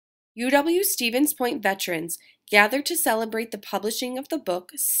UW-Stevens Point veterans gathered to celebrate the publishing of the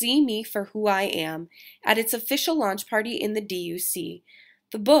book See Me for Who I Am at its official launch party in the DUC.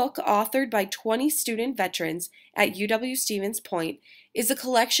 The book, authored by 20 student veterans at UW-Stevens Point, is a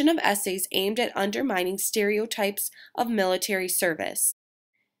collection of essays aimed at undermining stereotypes of military service.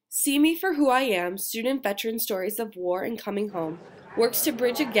 See Me for Who I Am, Student Veteran Stories of War and Coming Home, works to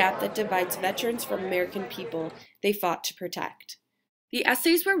bridge a gap that divides veterans from American people they fought to protect. The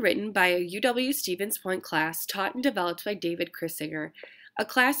essays were written by a UW-Stevens Point class taught and developed by David Krissinger, a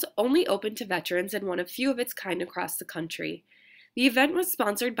class only open to veterans and one of few of its kind across the country. The event was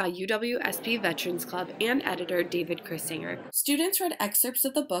sponsored by UWSP Veterans Club and editor David Krissinger. Students read excerpts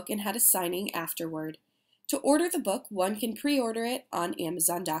of the book and had a signing afterward. To order the book, one can pre-order it on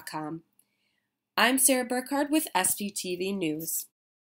Amazon.com. I'm Sarah Burkard with SPTV News.